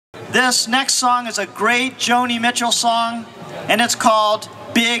This next song is a great Joni Mitchell song, and it's called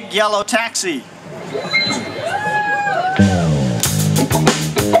Big Yellow Taxi.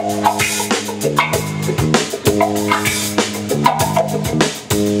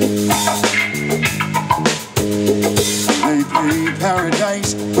 They play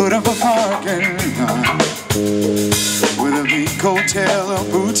Paradise, put up a parking lot with a big hotel, a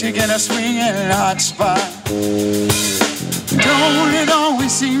boutique, and a swinging hot spot. Don't it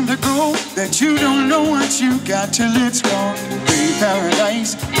always seem to go that you don't know what you got till it's gone? Play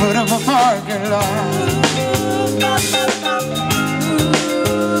Paradise, put up a parking lot.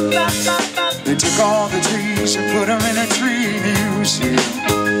 They took all the trees and put them in a tree museum.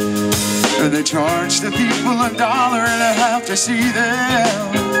 They charge the people $1.50 to see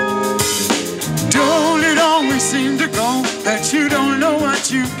them. Don't it always seem to go that you don't know what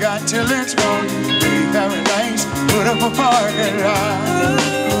you got till it's gone? Play Paradise, put up a parking lot.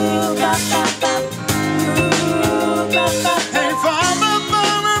 Hey, farmer,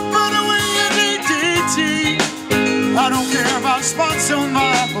 put away your DDT. I don't care about spots on my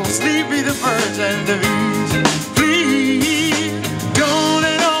apples. Leave me the birds and the bees. Please, don't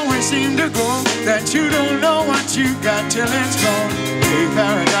it always seem to go that you don't know what you got till it's gone? Hey,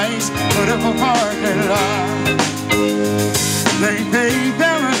 Paradise, put up a parking lot. They pay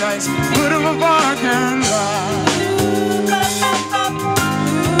Paradise, put up a parking lot.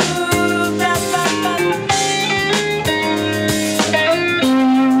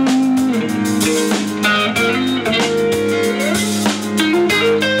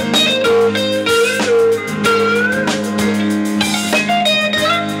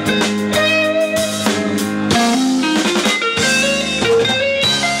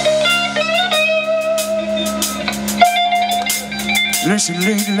 Listen,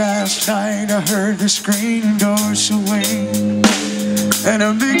 late last night I heard the screen door swing, and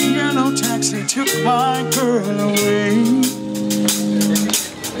a big yellow taxi took my girl away.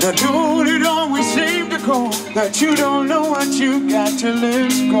 Now don't it always seem to go that you don't know what you got till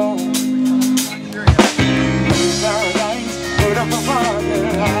it's gone? Paradise, put up a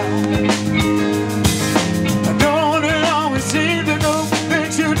parking lot. Now don't it always seem to go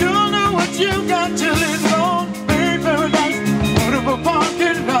that you don't know what you got till it's gone? A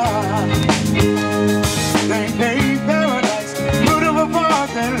parking lot. They pay Paradise, put up a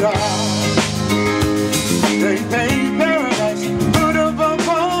parking lot. They pay Paradise, put up a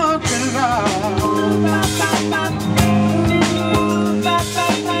parking lot.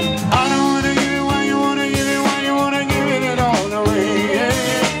 I don't wanna give it why you wanna give it, why you wanna give it all away. Yeah.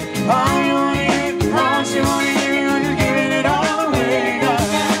 Why you wanna give it, why you wanna give it, why you giving it all away.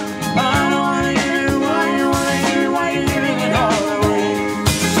 I don't wanna give it, why you wanna give it, why you giving it all away.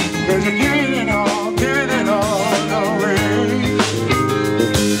 Cause you're giving it all away.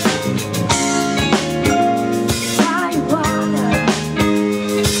 Why you wanna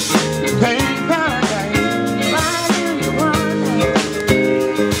pay Paradise? Why do you wanna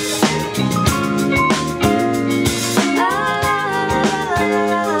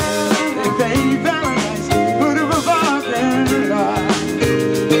pay Paradise? Put up a parking lot.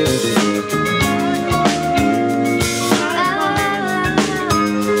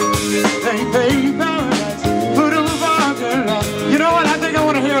 Pay Paradise, put up a parking lot. You know what? I think I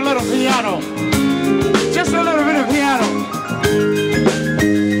want to hear a little piano. Just a little bit of piano.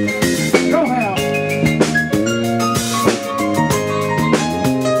 Go ahead.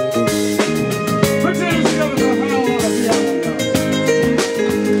 Put your hands together for a piano on the piano.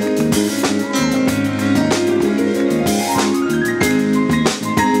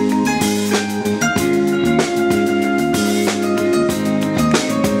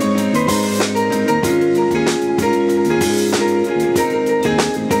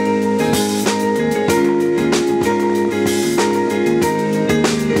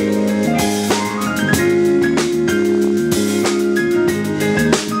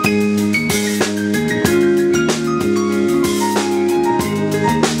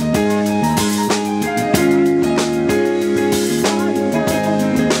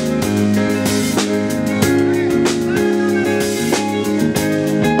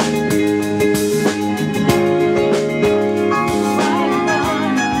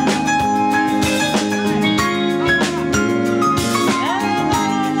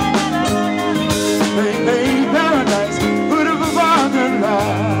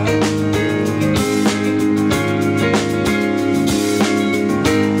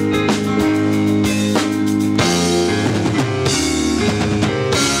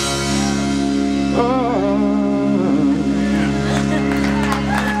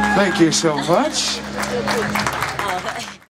 Thank you so much.